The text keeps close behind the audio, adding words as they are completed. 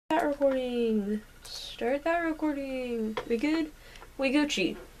that recording. Start that recording. We good? We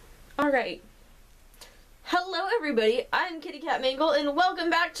Gucci. Alright. Hello everybody, I'm Kitty Cat Mangle and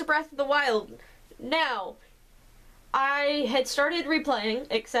welcome back to Breath of the Wild. Now, I had started replaying,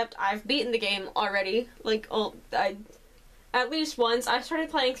 except I've beaten the game already. At least once. I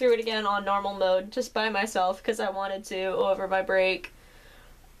started playing through it again on normal mode, just by myself, because I wanted to over my break.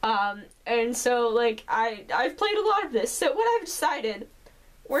 And so, I've played a lot of this, so what I've decided,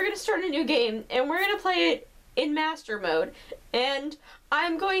 we're gonna start a new game, and we're gonna play it in Master Mode, and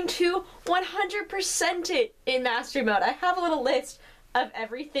I'm going to 100% it in Master Mode. I have a little list of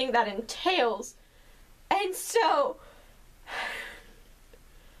everything that entails, and so,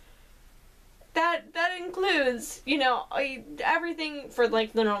 that includes, you know, everything for,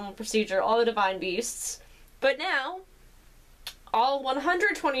 like, the normal procedure, all the Divine Beasts, but now, all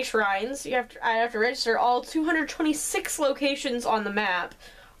 120 shrines, I have to register all 226 locations on the map,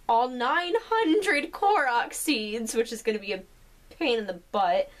 all 900 Korok seeds, which is going to be a pain in the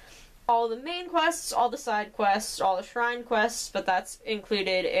butt, all the main quests, all the side quests, all the shrine quests, but that's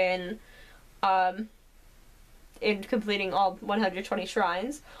included in completing all 120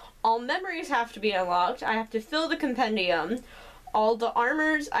 shrines. All memories have to be unlocked. I have to fill the compendium. All the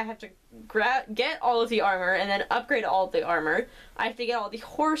armors, I have to get all of the armor and then upgrade all of the armor. I have to get all the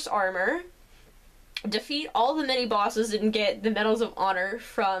horse armor, defeat all the mini bosses and get the Medals of Honor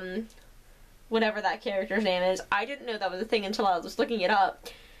from whatever that character's name is. I didn't know that was a thing until I was looking it up.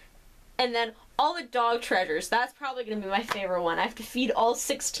 And then all the dog treasures. That's probably going to be my favorite one. I have to feed all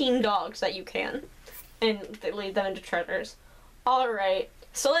 16 dogs that you can and lead them into treasures. Alright,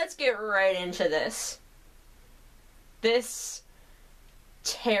 so let's get right into this. This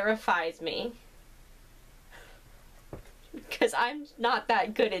terrifies me. Because I'm not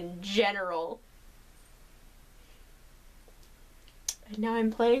that good in general. And now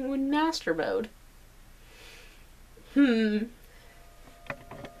I'm playing with Master Mode. This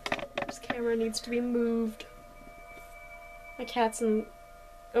camera needs to be moved. My cat's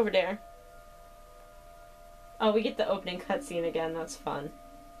over there. Oh, we get the opening cutscene again, that's fun. ...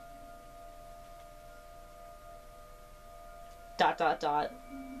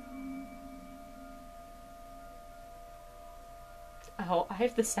 Oh, I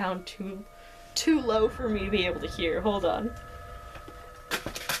have the sound too low for me to be able to hear. Hold on.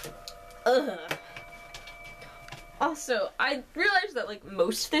 Ugh. Also, I realized that, like,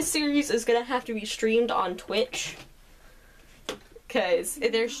 most of this series is gonna have to be streamed on Twitch. Cause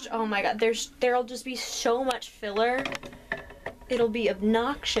there's, oh my god, there'll just be so much filler. It'll be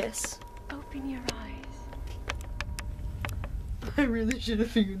obnoxious. Open your eyes. I really should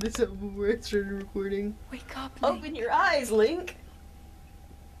have figured this out before I started recording. Wake up, Link. Open your eyes, Link!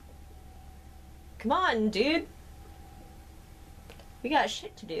 Come on, dude. We got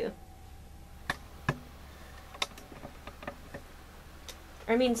shit to do.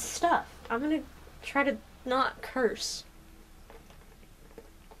 I mean, stuff. I'm gonna try to not curse.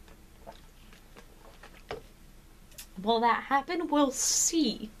 Will that happen? We'll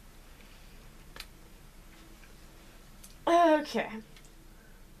see. Okay.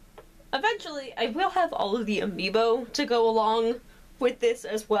 Eventually, I will have all of the amiibo to go along with this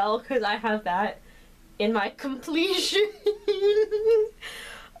as well, because I have that in my completion.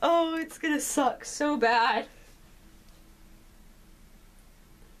 Oh, it's gonna suck so bad.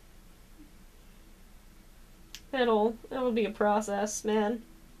 It'll be a process, man.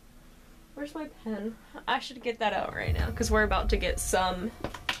 Where's my pen? I should get that out right now, because we're about to get some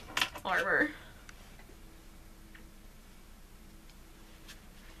armor.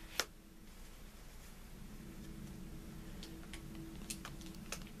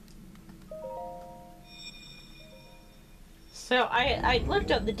 So I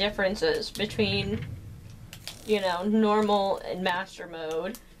looked up the differences between, you know, normal and Master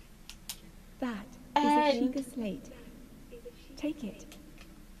Mode. That is a Sheikah slate. Take it.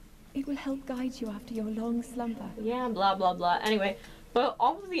 It will help guide you after your long slumber. Yeah, blah blah blah. Anyway, but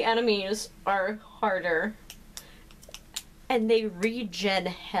all of the enemies are harder. And they regen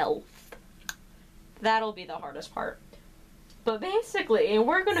health. That'll be the hardest part. But basically,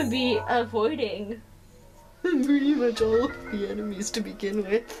 we're gonna be avoiding pretty much all of the enemies to begin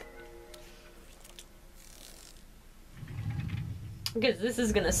with. Because this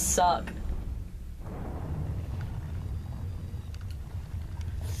is gonna suck.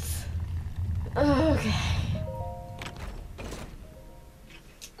 Okay.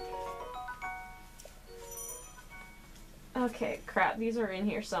 Okay, crap, these are in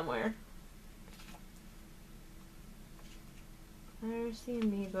here somewhere. There's the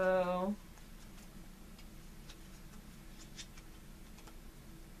amiibo.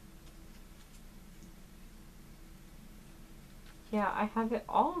 Yeah, I have it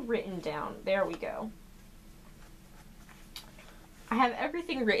all written down. There we go. I have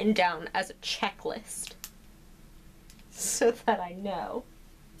everything written down as a checklist so that I know.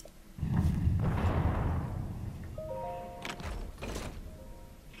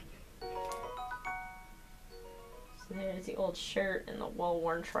 So there's the old shirt and the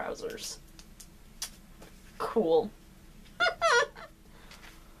well-worn trousers. Cool.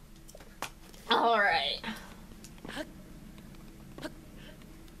 Alright.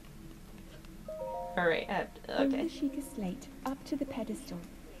 Alright, Hold okay. the Sheikah slate up to the pedestal.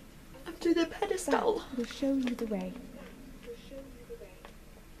 Up to the pedestal. That will show you the way.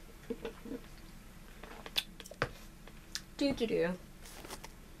 Do.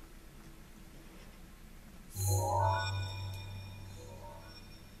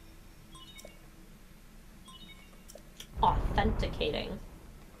 Authenticating.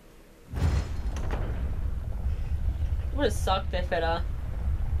 Would have sucked if it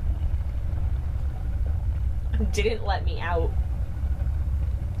didn't let me out.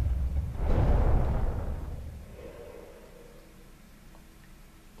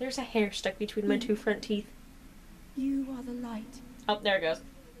 There's a hair stuck between my two front teeth. You are the light. Oh, there it goes.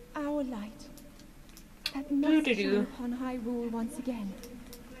 Our light. That must shine upon Hyrule once again.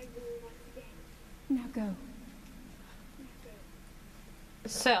 Now go.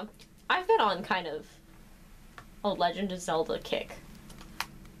 So, I've been on kind of a Legend of Zelda kick.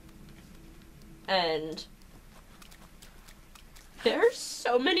 And there's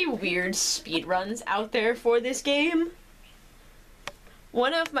so many weird speedruns out there for this game.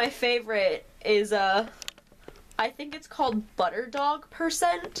 One of my favorite is, I think it's called Butterdog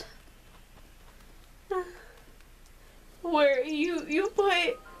Percent. Where you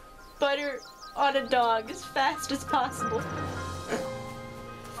put butter on a dog as fast as possible.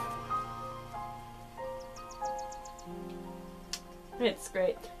 It's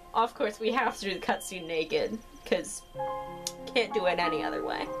great. Of course, we have to do the cutscene naked, because can't do it any other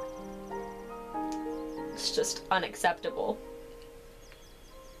way. It's just unacceptable.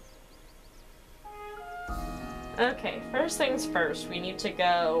 Okay, first things first, we need to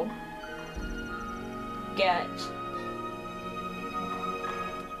go get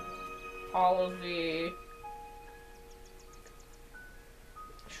all of the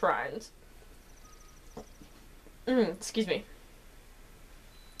shrines. Excuse me.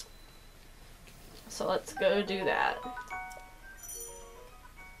 So let's go do that.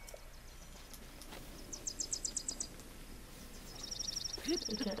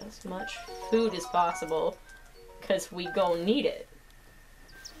 Get as much food as possible, because we gon' need it.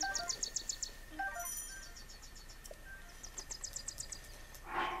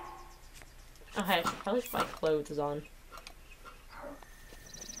 Okay, I should probably put my clothes on.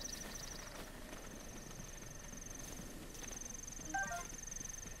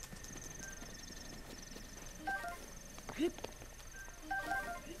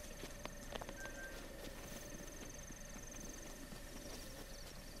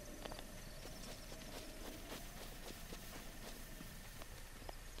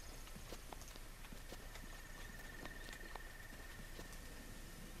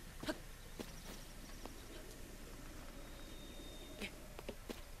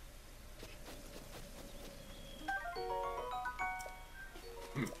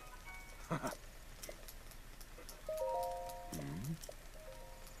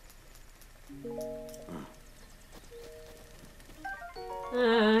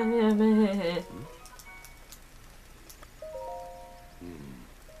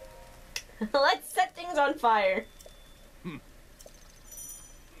 Let's set things on fire.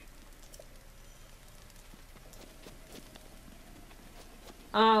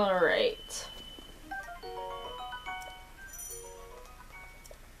 All right.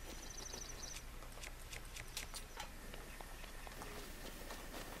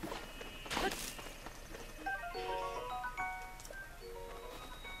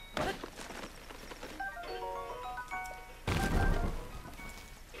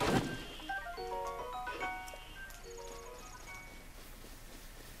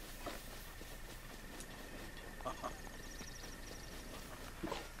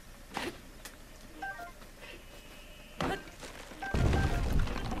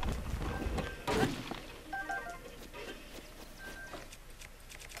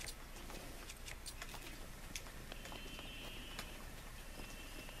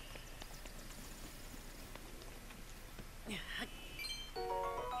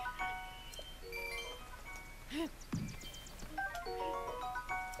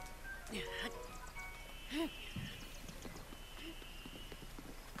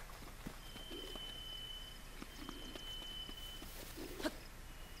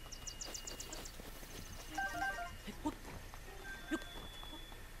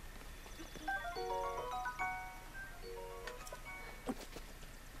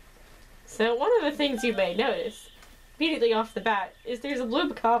 So one of the things you may notice, immediately off the bat, is there's a blue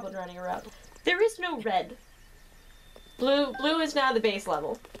bokoblin running around. There is no red. Blue is now the base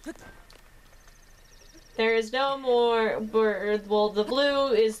level. There is no more, well, the blue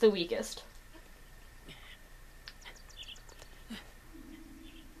is the weakest.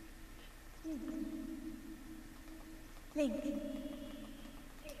 Link.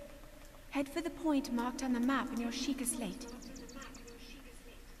 Head for the point marked on the map in your Sheikah slate.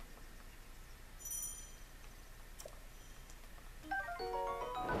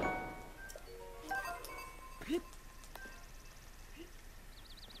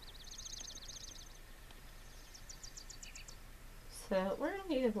 So, we're gonna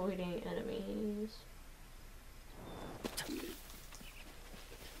be avoiding enemies.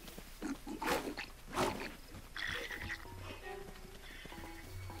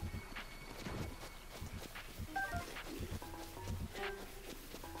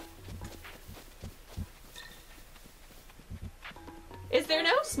 Is there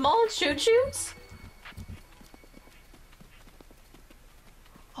no small choo-choos?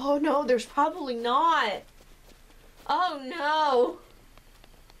 Oh no, there's probably not. Oh no.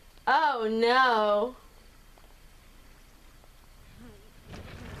 Oh no.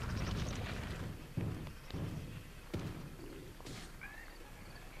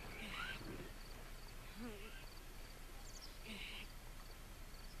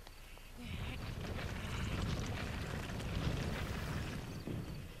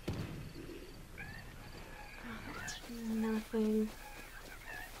 Nothing.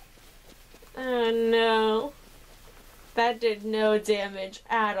 Oh no. That did no damage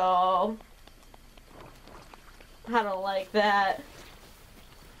at all. I don't like that.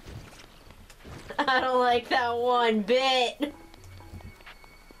 I don't like that one bit.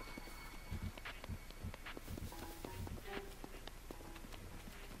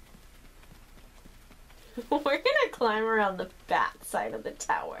 We're gonna climb around the back side of the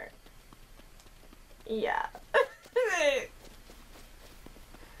tower. Yeah.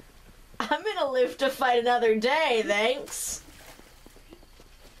 I'm gonna live to fight another day, thanks.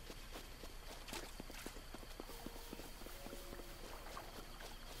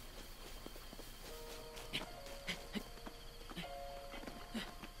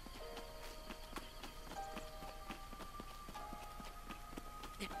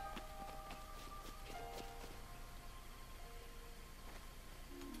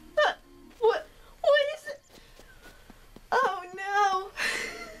 What is it? Oh no.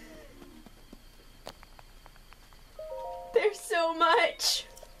 There's so much.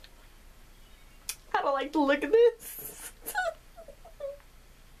 I don't like to look at this.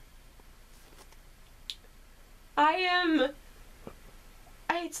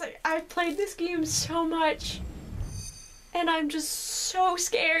 It's like, I've played this game so much, and I'm just so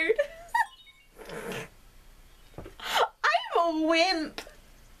scared. I'm a wimp.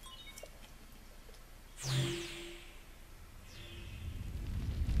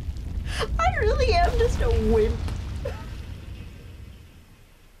 I really am just a wimp.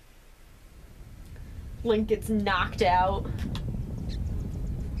 Link gets knocked out.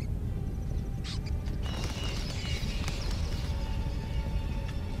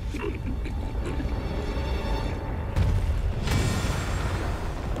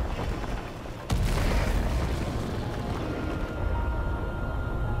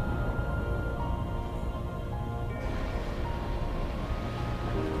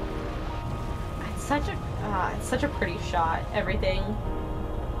 It's such a pretty shot. Everything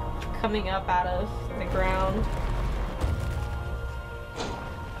coming up out of the ground.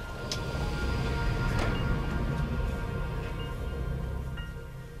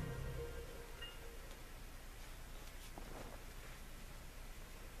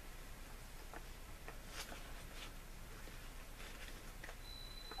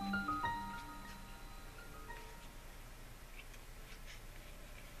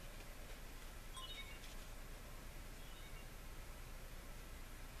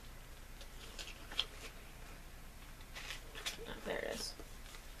 There it is.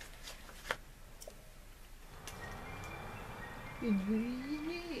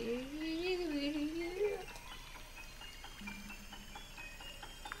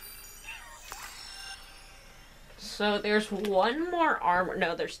 So there's one more armor.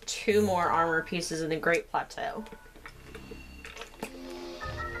 No, there's two more armor pieces in the Great Plateau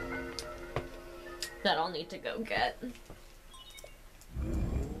that I'll need to go get.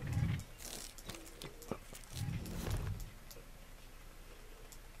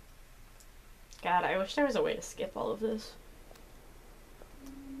 God, I wish there was a way to skip all of this.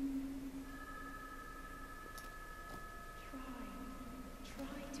 Try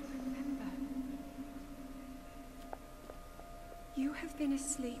to remember. been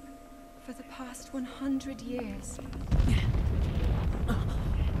asleep for the past 100 years.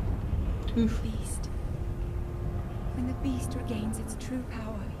 Beast. When the beast regains its true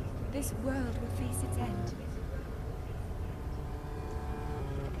power, this world will face its end.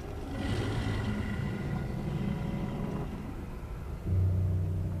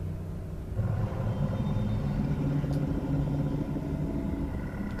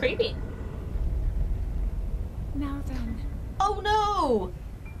 Creepy. Now then. Oh no!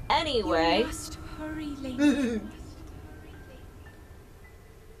 Anyway. You must hurry, lady.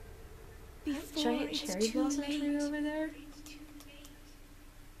 Before Giant it's cherry too blossom tree late. over there.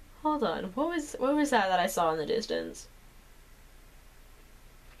 Hold on, what was that I saw in the distance?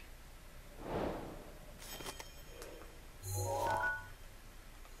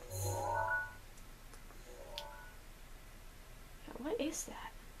 What is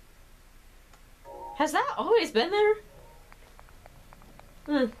that? Has that always been there?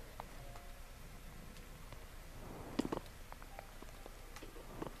 Hmm.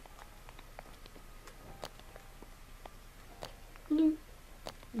 Blue.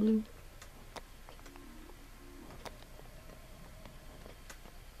 Blue.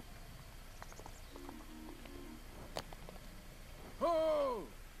 Ho!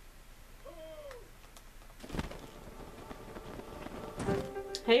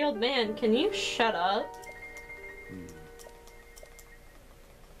 Hey old man, can you shut up?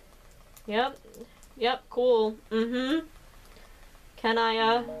 Yep. Yep, cool. Mm-hmm. Can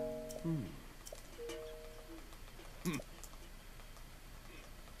I,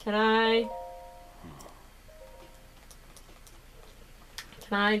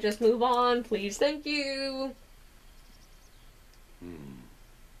 Can I just move on, please? Thank you.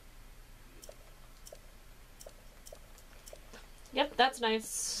 Yep, that's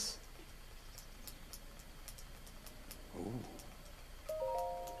nice.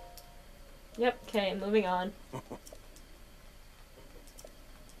 Yep, okay, moving on.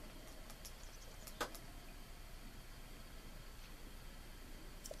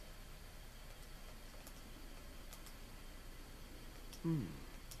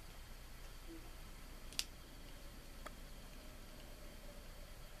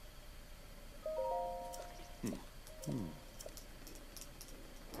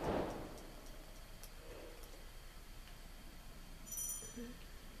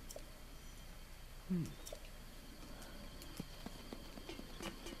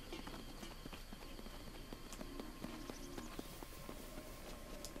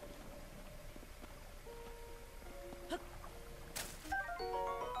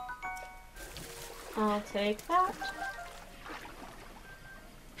 I'll take that.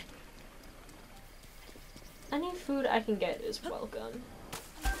 Any food I can get is welcome.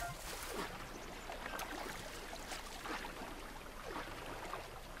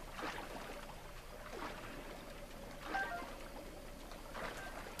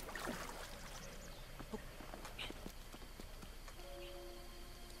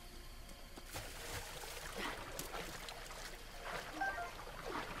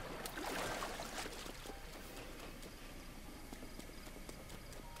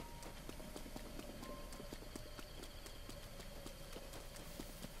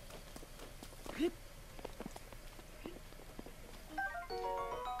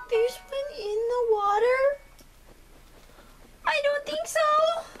 There's one in the water? I don't think so.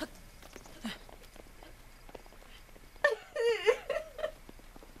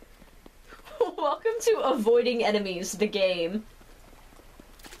 Welcome to Avoiding Enemies, the game.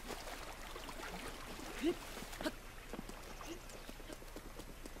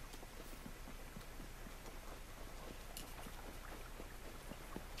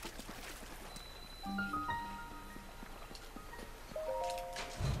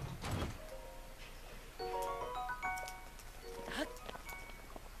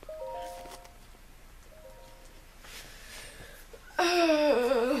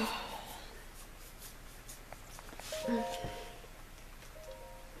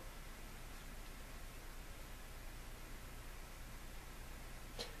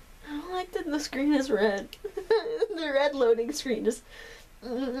 I don't like that the screen is red. The red loading screen is...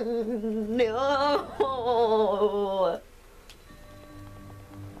 No!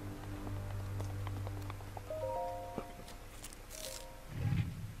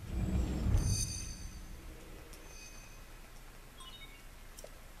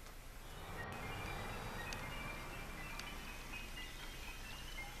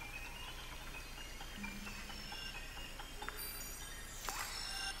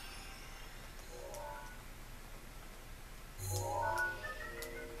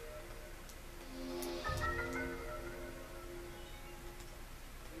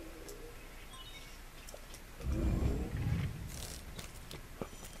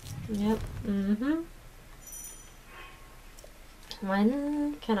 Yep. Mm-hmm.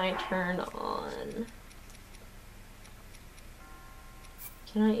 When can I turn on?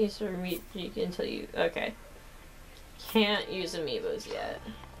 Cannot use the repeat until you... Okay. Can't use amiibos yet.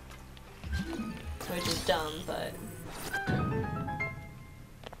 Which is dumb, but...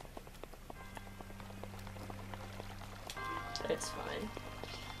 It's fine.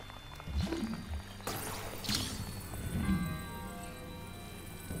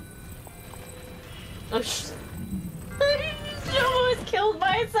 Oh, I almost killed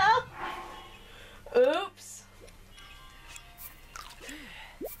myself! Oops.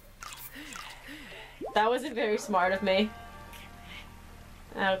 That wasn't very smart of me.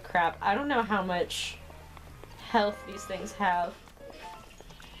 Oh crap, I don't know how much health these things have.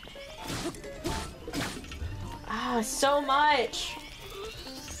 Ah, so much!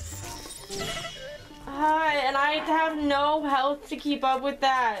 Ah, and I have no health to keep up with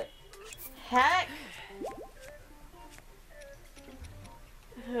that. Heck!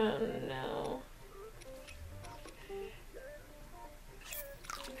 Oh no.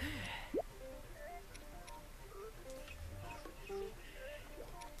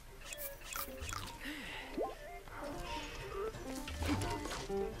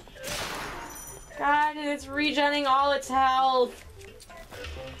 God, it's regenerating all its health.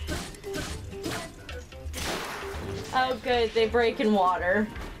 Oh good, they break in water.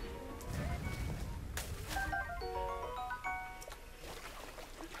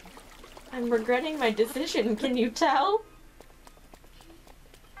 I'm regretting my decision, can you tell?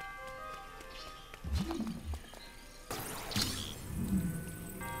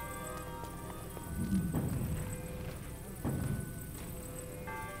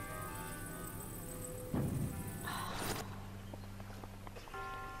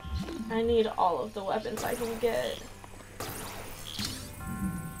 I need all of the weapons I can get.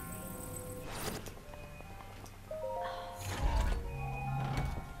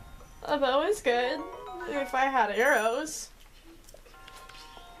 A bow is good, if I had arrows.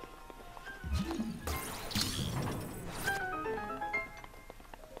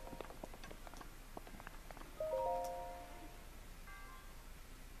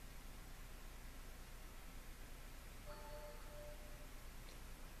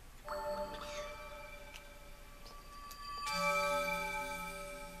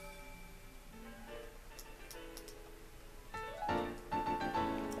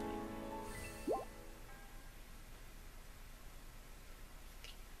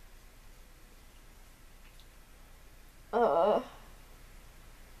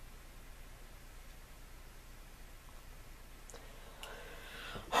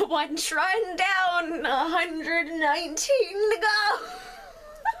 One shrine down, 119 to go.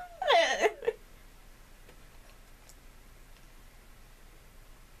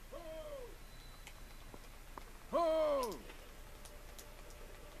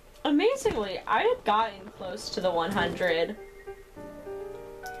 Amazingly, I had gotten close to the 100.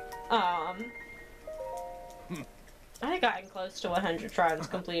 I had gotten close to 100 shrines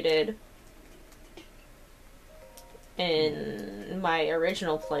completed in my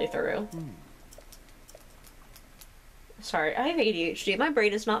original playthrough. Sorry, I have ADHD. My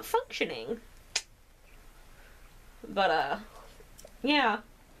brain is not functioning. But, yeah.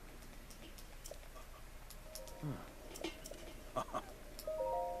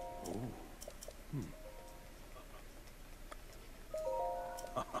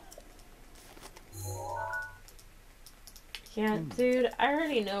 Yeah, dude, I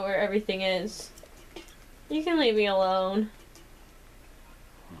already know where everything is. You can leave me alone.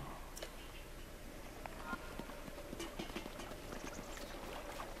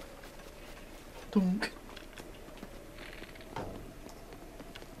 Dunk.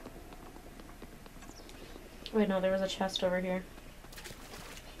 Wait, no, there was a chest over here.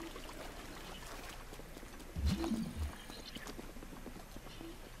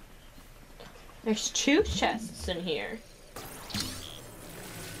 There's 2 chests in here.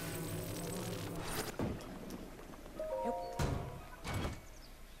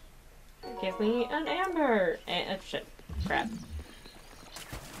 Give me an amber! And shit. Crap.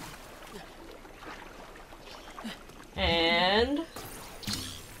 And...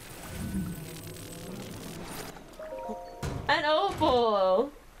 an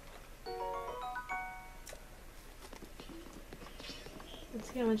opal!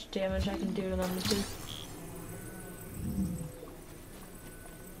 Let's see how much damage I can do to them too.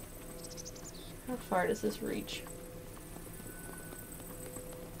 How far does this reach?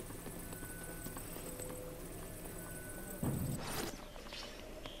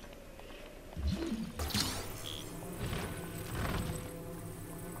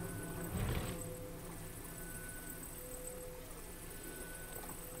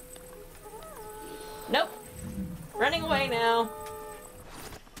 Nope. Running away now.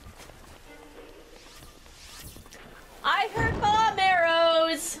 I heard bomb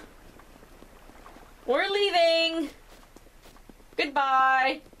arrows! We're leaving!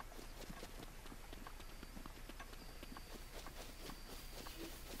 Goodbye!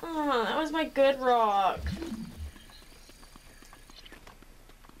 Oh, that was my good rock.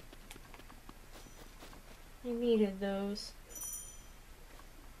 I needed those.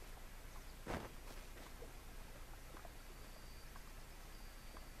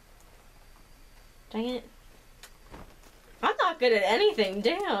 Dang it. I'm not good at anything,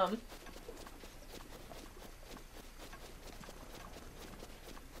 damn.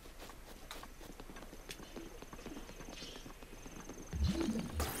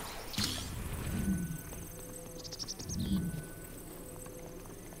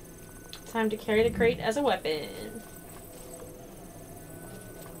 Time to carry the crate as a weapon.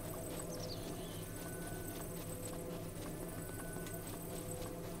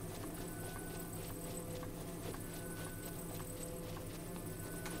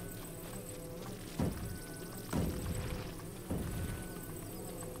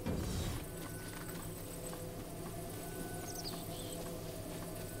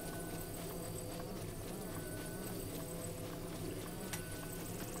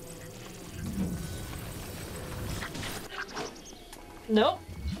 Nope.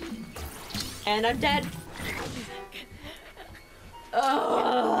 And I'm dead.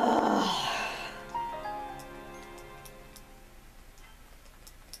 Ugh.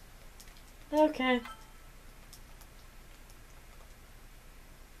 Okay.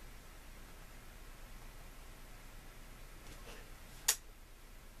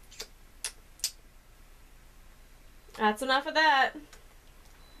 That's enough of that.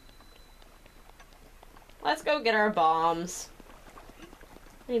 Let's go get our bombs.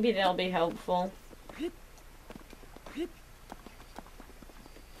 Maybe they'll be helpful.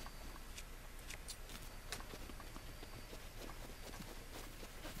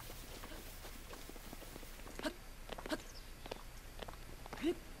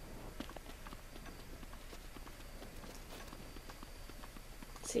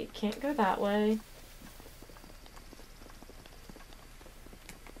 See, can't go that way.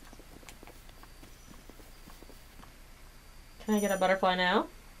 Can I get a butterfly now?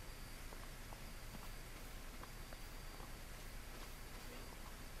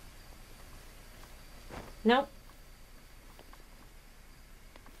 Nope.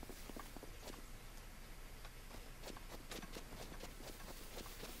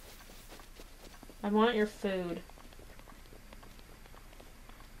 I want your food.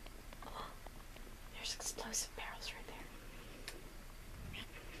 There's explosive barrels right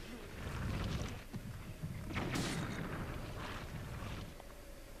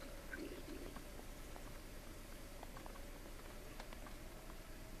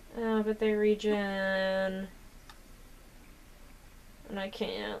there. Oh, but they regen. And I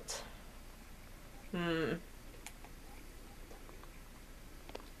can't.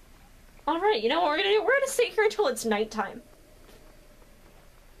 Alright, you know what we're gonna do? We're gonna sit here until it's nighttime.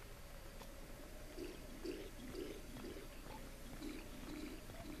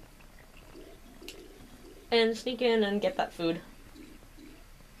 And sneak in and get that food.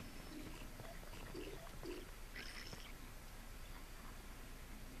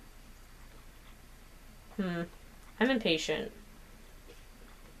 I'm impatient.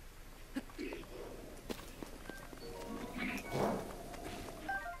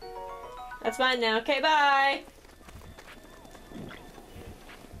 That's mine now. Okay, bye!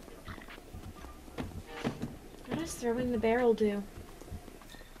 What does throwing the barrel do?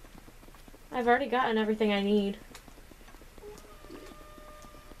 I've already gotten everything I need.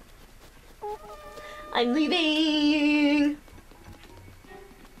 I'm leaving!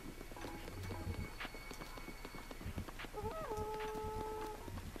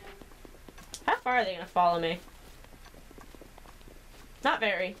 How far are they gonna follow me? Not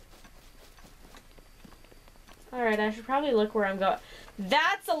very. Alright, I should probably look where I'm going.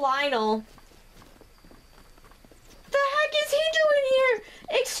 That's a Lynel! The heck is he doing here?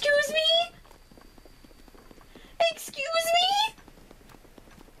 Excuse me? Excuse me?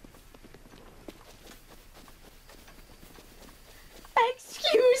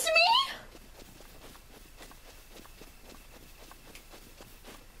 Excuse me?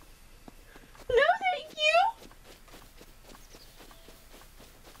 No, thank you.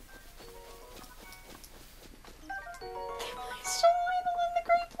 They placed a Lynel in the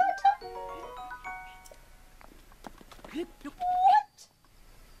Great Plateau. What?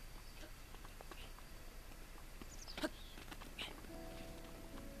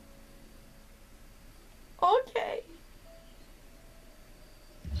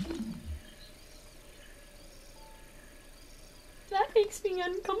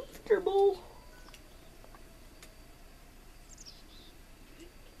 getting uncomfortable.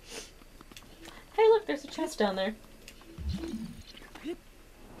 Hey, look, there's a chest down there.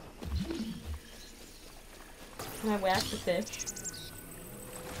 Can I whack the fish?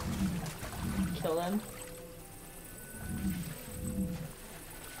 Kill them?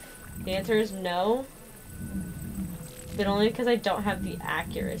 The answer is no. But only because I don't have the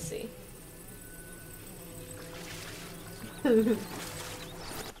accuracy.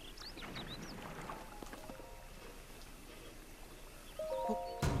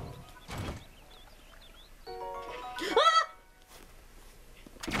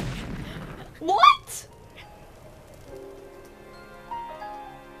 What?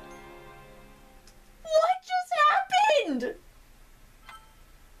 What just happened? Did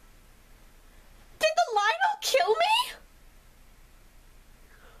the Lionel kill me?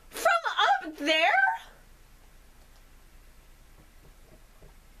 From up there?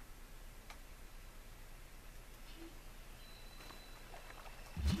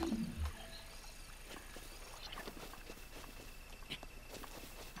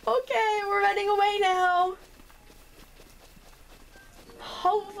 Okay, we're running away now.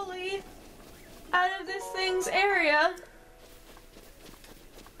 Hopefully, out of this thing's area.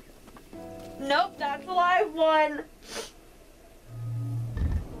 Nope, that's a live one.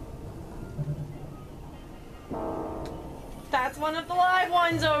 That's one of the live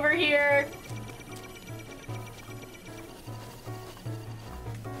ones over here.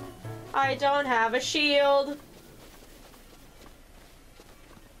 I don't have a shield.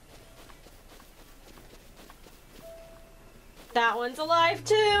 That one's alive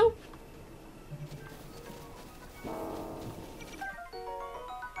too.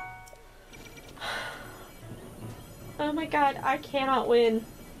 Oh my god, I cannot win.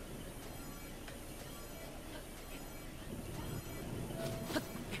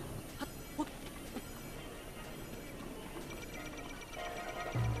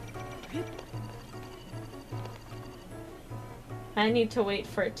 I need to wait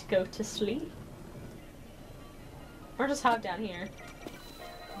for it to go to sleep. Or just hop down here.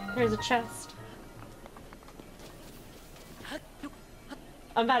 There's a chest.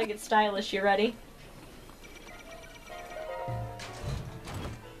 I'm about to get stylish, you ready?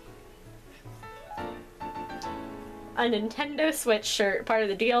 A Nintendo Switch shirt, part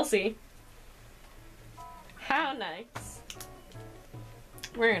of the DLC. How nice.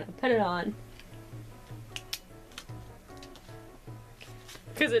 We're gonna put it on.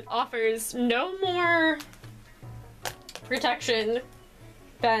 Because it offers no more protection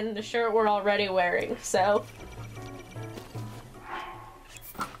than the shirt we're already wearing, so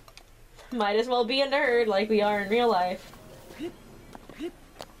might as well be a nerd like we are in real life.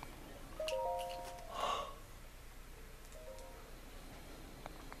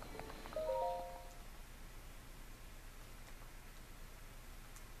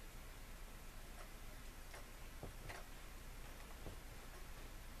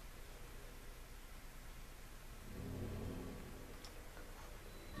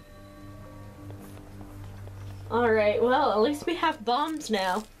 Alright, well, at least we have bombs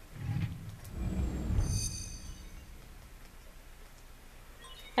now.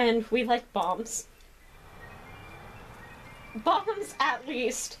 And we like bombs. Bombs, at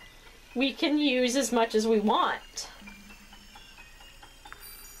least, we can use as much as we want.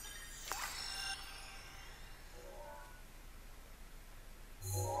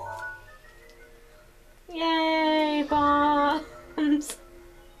 Yay, bombs!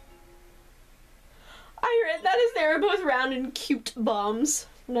 I read that as they were both round and cute bombs.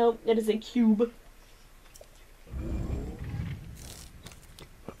 No, it is a cube.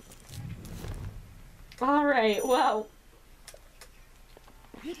 Alright, well.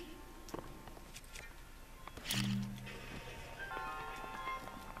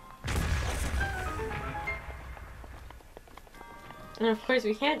 And of course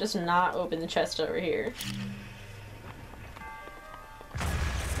we can't just not open the chest over here.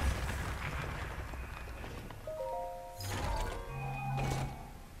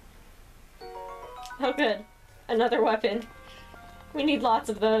 Oh good. Another weapon. We need lots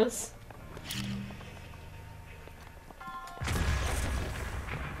of those.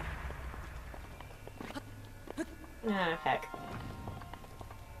 Ah, heck.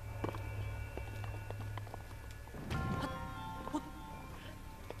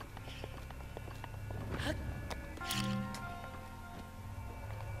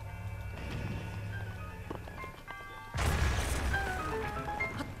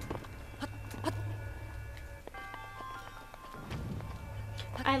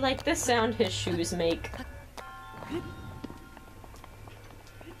 I like the sound his shoes make.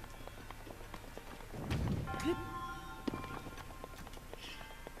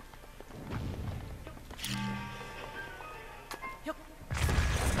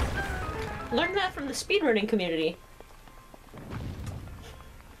 Learned that from the speedrunning community.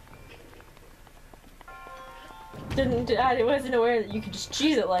 I wasn't aware that you could just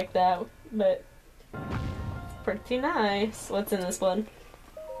cheese it like that, but pretty nice. What's in this one?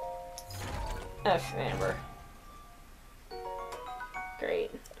 F amber.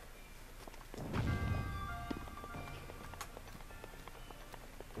 Great.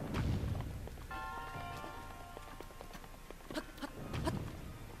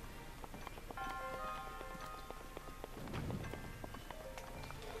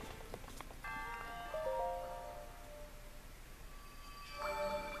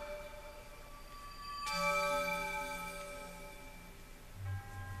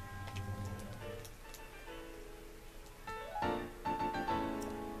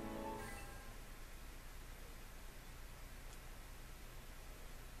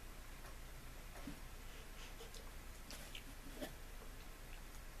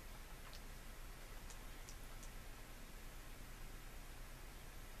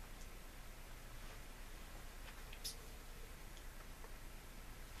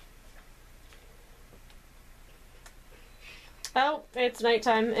 Oh, it's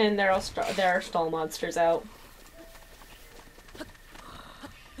nighttime and there are stall monsters out.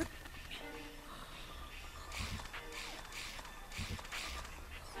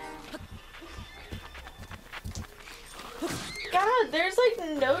 God, there's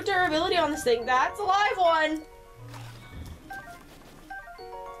like no durability on this thing. That's a live one!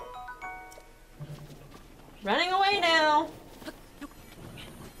 Running away now!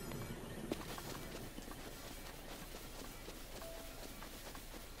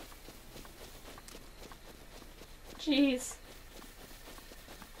 Jeez.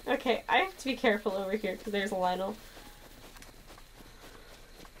 Okay, I have to be careful over here because there's a Lionel.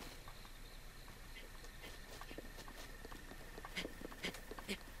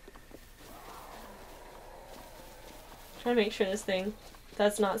 Trying to make sure this thing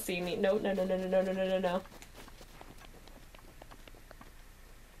does not see me. No, no, no, no, no, no, no, no, no, no.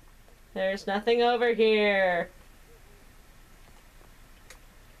 There's nothing over here.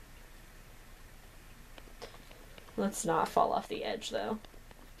 Let's not fall off the edge, though.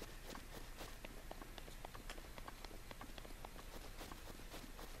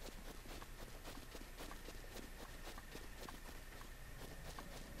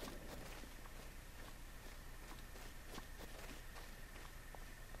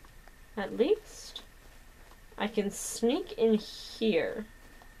 At least I can sneak in here.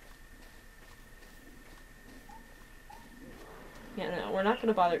 Yeah, no, we're not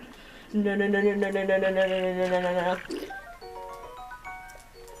gonna bother. No, no, no, no, no, no, no, no, no, no, no, no, no, no.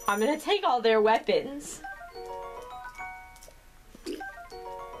 I'm gonna take all their weapons.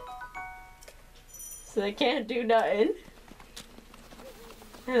 So they can't do nothing.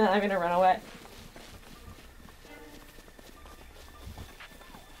 And then I'm gonna run away.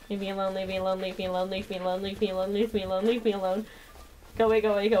 Leave me alone, leave me alone, leave me alone, leave me alone, leave me alone, leave me alone, leave me alone. Go away,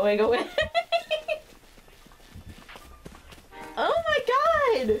 go away, go away, go away. Oh my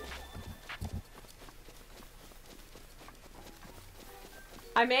god!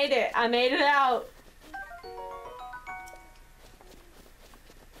 I made it. I made it out.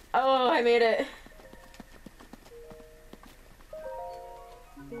 Oh, I made it.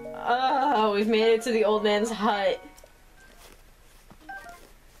 Oh, we've made it to the old man's hut.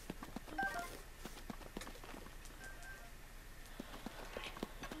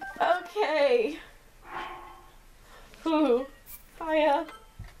 Okay. Whew.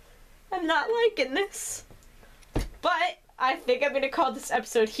 I'm not liking this. But I think I'm gonna call this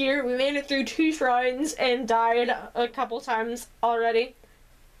episode here. We made it through 2 shrines and died a couple times already.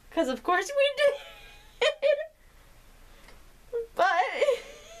 Because of course we did. But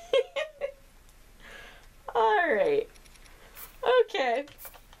alright. Okay.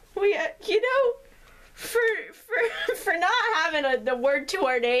 We you know, for not having the word to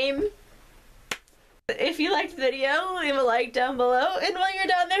our name. If you liked the video, leave a like down below, and while you're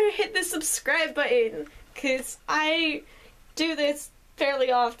down there, hit the subscribe button, because I do this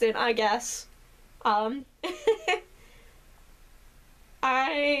fairly often, I guess. I'm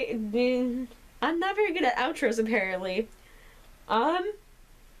not very good at outros, apparently.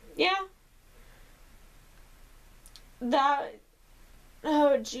 Yeah. Oh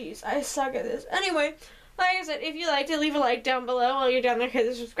jeez, I suck at this. Anyway, like I said, if you liked it, leave a like down below. While you're down there, hit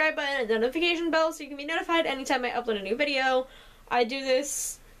the subscribe button and notification bell so you can be notified anytime I upload a new video. I do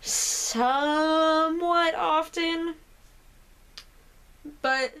this somewhat often.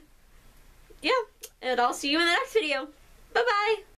 But, yeah, and I'll see you in the next video. Bye-bye!